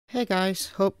Hey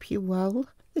guys, hope you're well.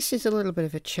 This is a little bit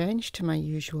of a change to my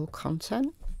usual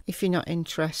content. If you're not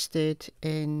interested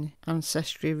in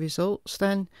ancestry results,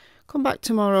 then come back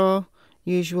tomorrow.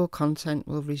 Usual content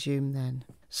will resume then.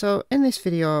 So in this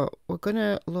video, we're going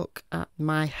to look at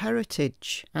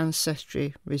Myheritage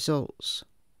ancestry results.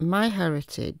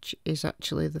 Myheritage is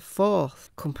actually the fourth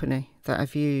company that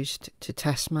I've used to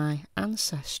test my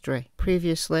ancestry.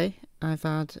 Previously, I've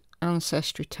had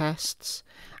ancestry tests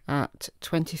at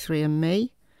 23andMe,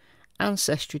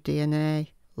 Ancestry Dna,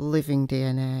 Living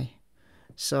DNA.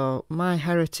 So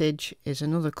Myheritage is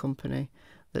another company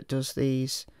that does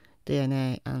these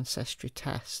DNA ancestry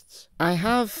tests. I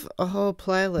have a whole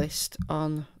playlist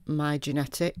on my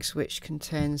genetics which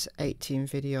contains 18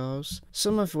 videos,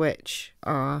 some of which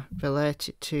are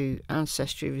related to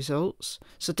ancestry results.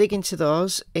 So dig into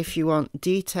those if you want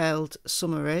detailed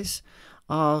summaries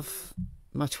of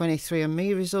my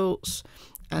 23andMe results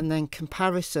and then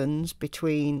comparisons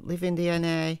between Living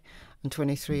DNA and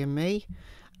 23andMe,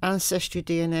 Ancestry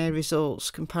DNA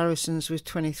results, comparisons with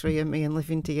 23andMe and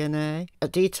Living DNA, a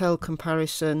detailed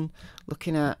comparison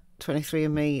looking at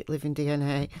 23andMe, Living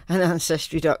DNA and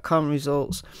Ancestry.com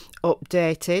results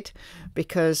updated,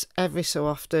 because every so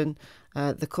often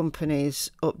the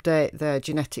companies update their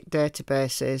genetic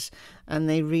databases and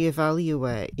they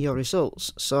reevaluate your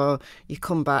results. So you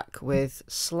come back with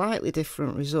slightly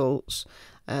different results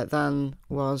than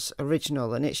was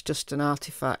original, and it's just an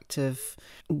artifact of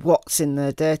what's in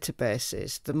their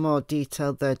databases. The more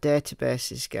detailed their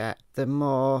databases get, the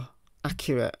more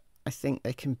accurate I think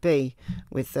they can be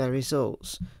with their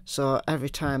results. So every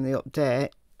time they update,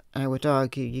 I would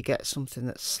argue you get something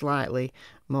that's slightly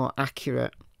more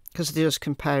accurate, because they're just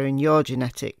comparing your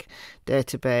genetic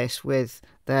database with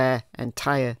their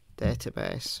entire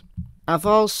database. I've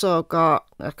also got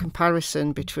a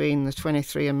comparison between the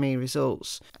 23andMe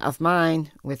results of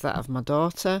mine with that of my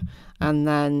daughter, and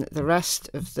then the rest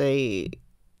of the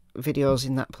videos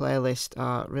in that playlist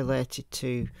are related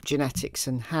to genetics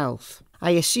and health.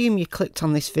 I assume you clicked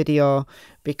on this video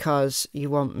because you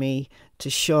want me to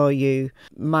show you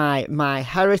my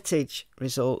Myheritage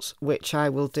results, which I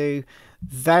will do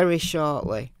very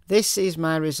shortly. This is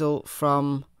my result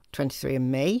from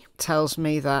 23andMe. Tells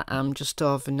me that I'm just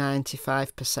over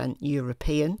 95%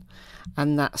 European,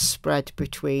 and that's spread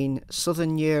between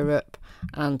Southern Europe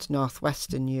and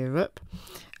Northwestern Europe,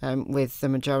 with the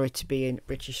majority being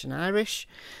British and Irish.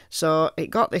 So it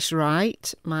got this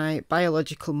right. My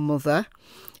biological mother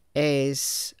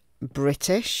is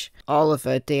British. All of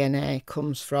her DNA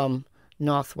comes from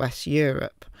Northwest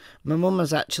Europe. My mum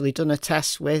has actually done a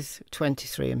test with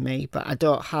 23andMe, but I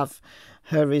don't have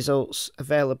her results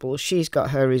available. She's got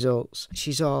her results.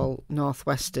 She's all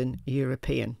Northwestern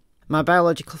European. My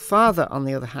biological father, on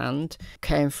the other hand,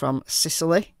 came from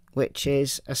Sicily, which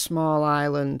is a small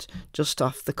island just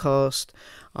off the coast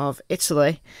of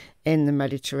Italy in the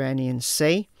Mediterranean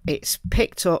Sea. It's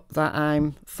picked up that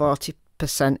I'm 40%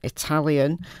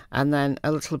 Italian, and then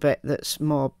a little bit that's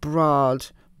more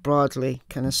broadly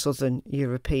kind of Southern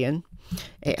European.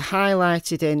 It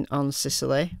highlighted in on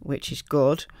Sicily, which is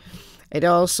good. It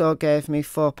also gave me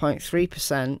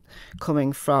 4.3%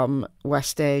 coming from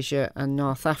West Asia and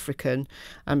North African,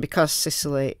 and because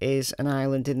Sicily is an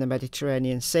island in the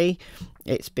Mediterranean Sea,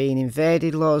 it's been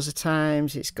invaded loads of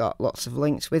times, it's got lots of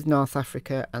links with North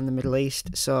Africa and the Middle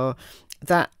East, so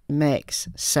that makes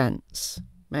sense,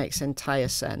 makes entire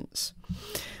sense.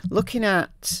 Looking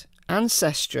at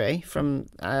ancestry from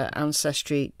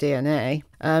Ancestry Dna,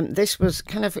 this was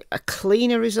kind of a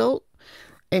cleaner result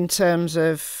in terms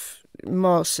of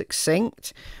more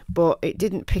succinct, but it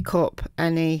didn't pick up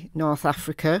any North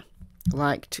Africa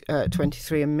like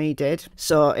 23andMe did.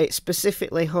 So it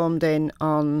specifically homed in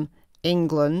on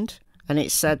England, and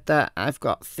it said that I've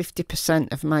got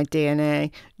 50% of my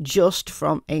DNA just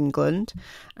from England,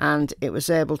 and it was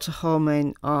able to home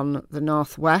in on the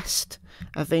northwest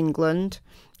of England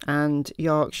and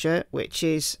Yorkshire, which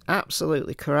is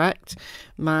absolutely correct.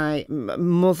 My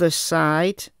mother's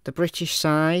side, the British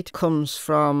side, comes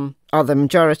from, or the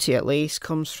majority at least,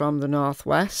 comes from the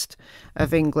northwest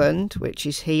of England, which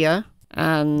is here,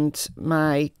 and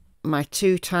my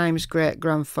 2 times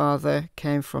great-grandfather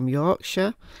came from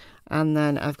Yorkshire, and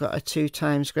then I've got a 2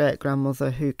 times great-grandmother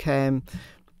who came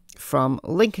from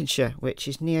Lincolnshire, which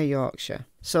is near Yorkshire.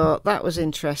 So that was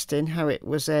interesting how it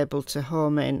was able to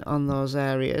home in on those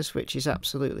areas, which is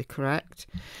absolutely correct.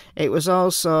 It was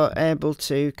also able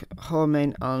to home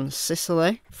in on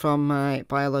Sicily from my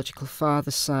biological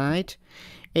father's side.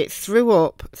 It threw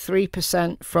up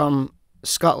 3% from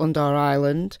Scotland or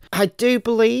Ireland. I do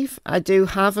believe I do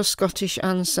have a Scottish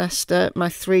ancestor. My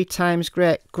 3 times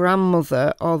great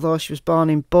grandmother, although she was born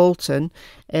in Bolton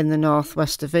in the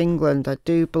northwest of England, I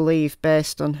do believe,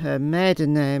 based on her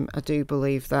maiden name, I do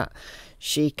believe that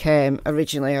she came,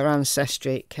 originally her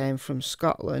ancestry came from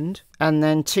Scotland. And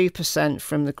then 2%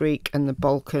 from the Greek and the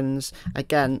Balkans.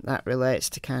 Again, that relates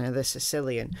to kind of the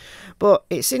Sicilian. But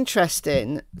it's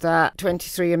interesting that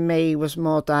 23andMe was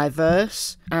more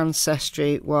diverse.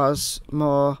 Ancestry was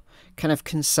more kind of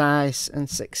concise and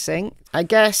succinct. I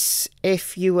guess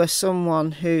if you were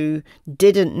someone who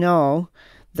didn't know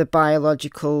the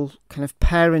biological kind of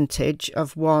parentage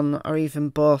of one or even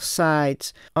both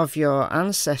sides of your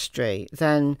ancestry,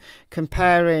 then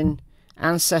comparing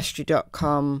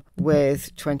Ancestry.com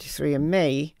with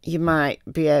 23andMe, you might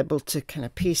be able to kind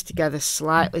of piece together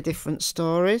slightly different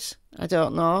stories. I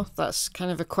don't know, that's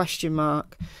kind of a question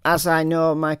mark. As I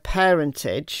know my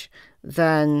parentage,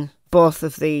 then both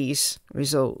of these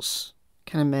results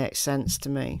kind of make sense to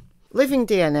me. Living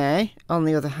DNA, on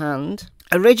the other hand,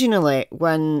 originally,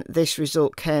 when this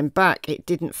result came back, it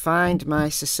didn't find my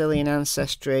Sicilian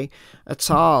ancestry at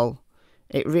all.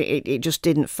 It just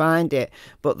didn't find it.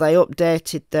 But they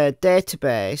updated their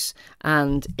database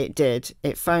and it did.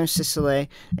 It found Sicily.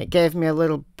 It gave me a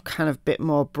little kind of bit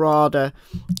more broader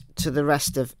to the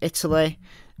rest of Italy.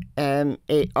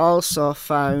 It also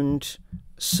found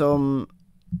some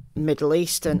Middle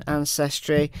Eastern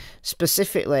ancestry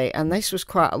specifically, and this was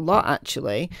quite a lot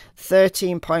actually,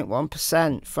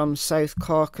 13.1% from South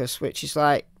Caucasus, which is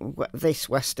like this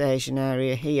West Asian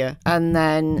area here, and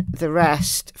then the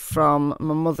rest from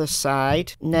my mother's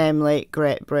side, namely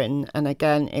Great Britain. And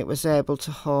again, it was able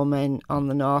to home in on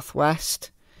the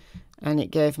northwest, and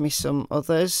it gave me some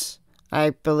others.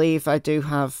 I believe I do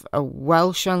have a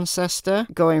Welsh ancestor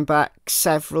going back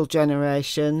several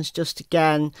generations, just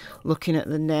again looking at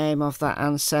the name of that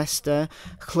ancestor,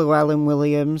 Llewellyn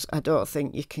Williams. I don't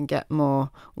think you can get more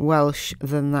Welsh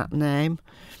than that name.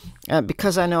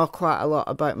 Because I know quite a lot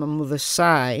about my mother's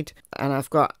side, and I've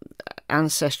got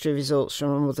ancestry results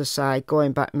from my mother's side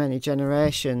going back many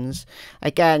generations.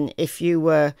 Again, if you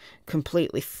were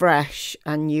completely fresh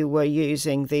and you were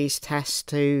using these tests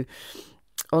to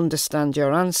understand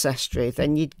your ancestry,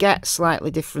 then you'd get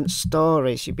slightly different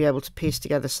stories. You'd be able to piece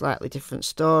together slightly different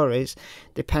stories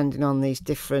depending on these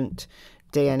different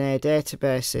DNA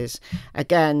databases.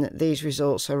 Again, these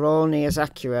results are only as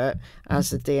accurate as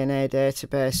the DNA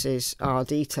databases are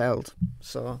detailed,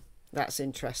 so that's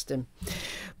interesting.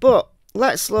 But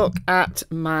let's look at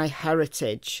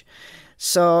Myheritage.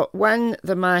 So when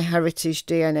the Myheritage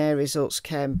Dna results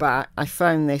came back, I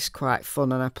found this quite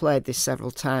fun, and I played this several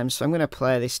times, so I'm going to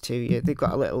play this to you. They've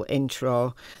got a little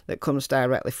intro that comes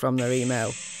directly from their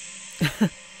email.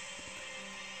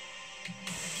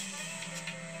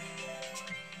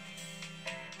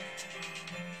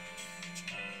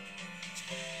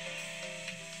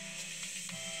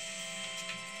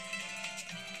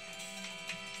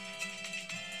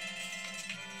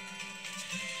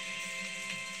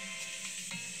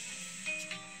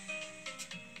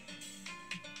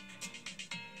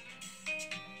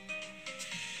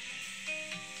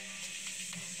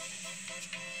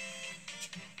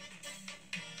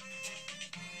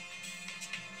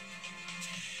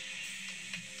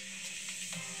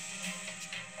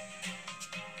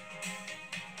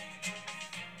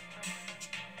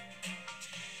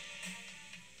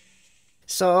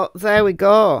 So there we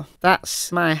go.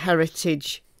 That's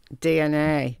Myheritage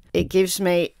Dna. It gives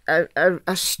me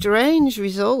a strange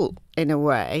result in a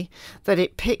way, that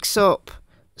it picks up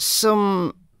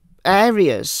some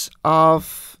areas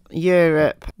of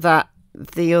Europe that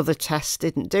the other tests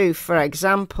didn't do. For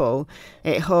example,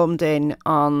 it homed in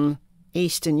on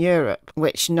Eastern Europe,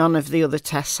 which none of the other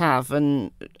tests have, and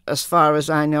as far as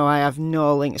I know, I have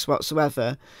no links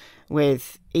whatsoever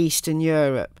with Eastern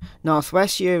Europe.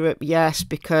 Northwest Europe, yes,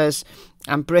 because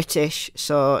I'm British,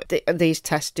 so these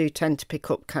tests do tend to pick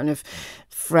up kind of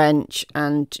French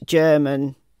and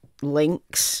German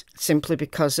links, simply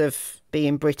because of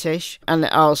being British, and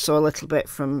also a little bit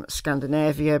from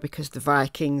Scandinavia, because the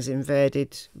Vikings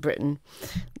invaded Britain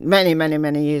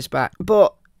many years back.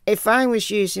 But if I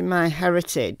was using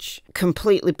Myheritage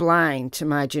completely blind to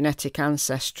my genetic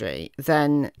ancestry,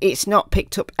 then it's not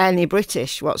picked up any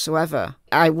British whatsoever.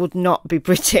 I would not be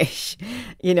British,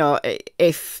 you know,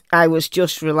 if I was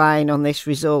just relying on this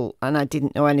result and I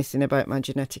didn't know anything about my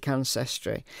genetic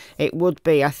ancestry. It would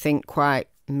be, I think, quite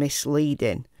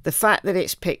misleading. The fact that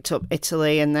it's picked up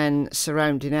Italy and then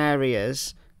surrounding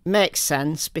areas makes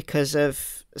sense because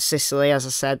of Sicily, as I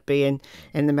said, being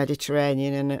in the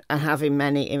Mediterranean and having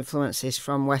many influences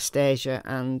from West Asia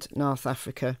and North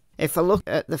Africa. If I look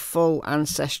at the full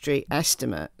Ancestry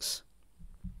Estimates,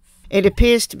 it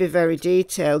appears to be very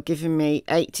detailed, giving me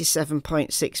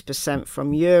 87.6%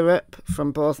 from Europe,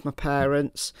 from both my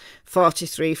parents,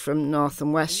 43% from North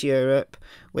and West Europe,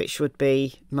 which would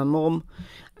be my mum,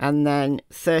 and then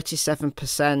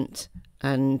 37%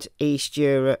 and East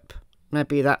Europe.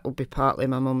 Maybe that would be partly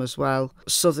my mum as well.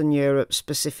 Southern Europe,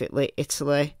 specifically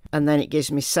Italy. And then it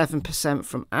gives me 7%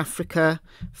 from Africa,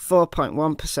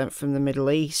 4.1% from the Middle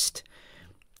East,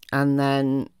 and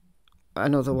then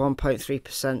another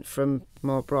 1.3% from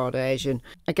more broad Asian.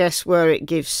 I guess where it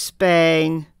gives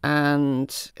Spain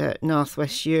and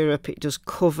Northwest Europe, it does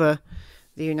cover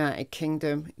the United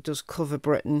Kingdom, it does cover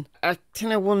Britain. I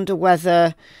kind of wonder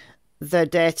whether the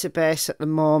database at the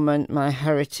moment,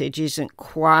 Myheritage, isn't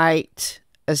quite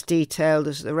as detailed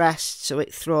as the rest, so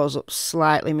it throws up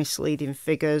slightly misleading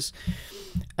figures.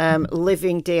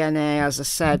 Living DNA, as I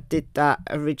said, did that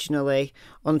originally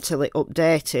until it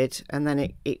updated, and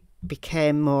then it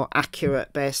became more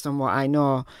accurate based on what I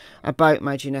know about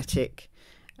my genetic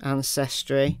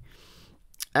ancestry.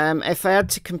 If I had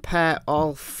to compare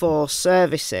all 4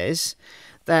 services,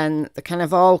 then they're kind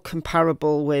of all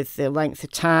comparable with the length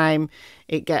of time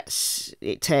it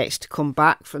takes to come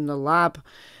back from the lab,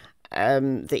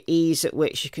 the ease at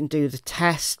which you can do the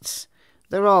tests.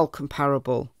 They're all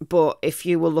comparable. But if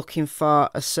you were looking for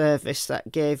a service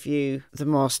that gave you the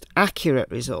most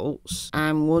accurate results,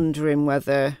 I'm wondering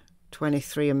whether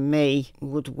 23andMe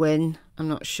would win. I'm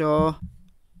not sure.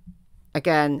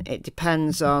 Again, it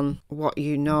depends on what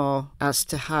you know as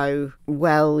to how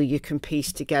well you can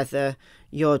piece together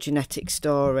your genetic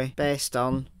story based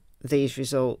on these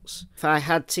results. If I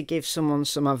had to give someone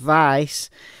some advice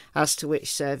as to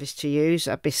which service to use,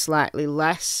 I'd be slightly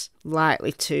less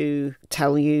likely to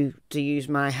tell you to use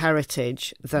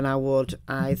Myheritage than I would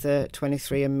either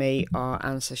 23andMe or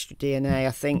Ancestry DNA.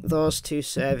 I think those 2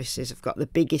 services have got the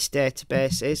biggest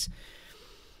databases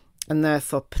and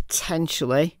therefore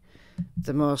potentially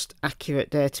the most accurate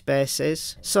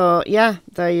databases. So yeah,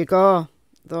 there you go.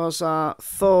 Those are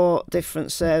 4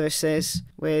 different services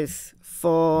with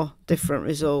 4 different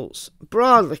results,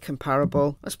 broadly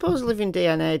comparable. I suppose Living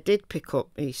DNA did pick up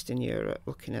Eastern Europe.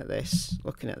 Looking at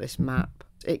this map,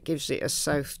 it gives it a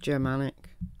South Germanic,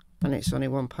 and it's only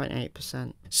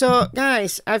 1.8%. So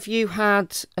guys, have you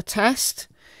had a test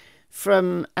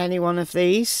from any one of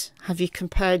these? Have you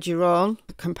compared your own,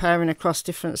 comparing across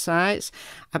different sites?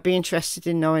 I'd be interested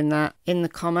in knowing that in the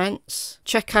comments.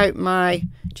 Check out my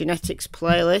genetics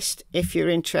playlist if you're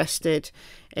interested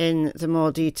in the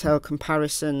more detailed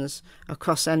comparisons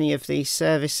across any of these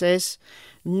services.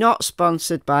 Not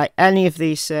sponsored by any of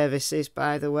these services,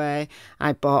 by the way.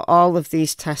 I bought all of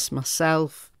these tests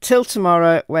myself. Till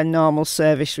tomorrow, when normal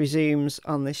service resumes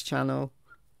on this channel.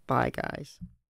 Bye guys.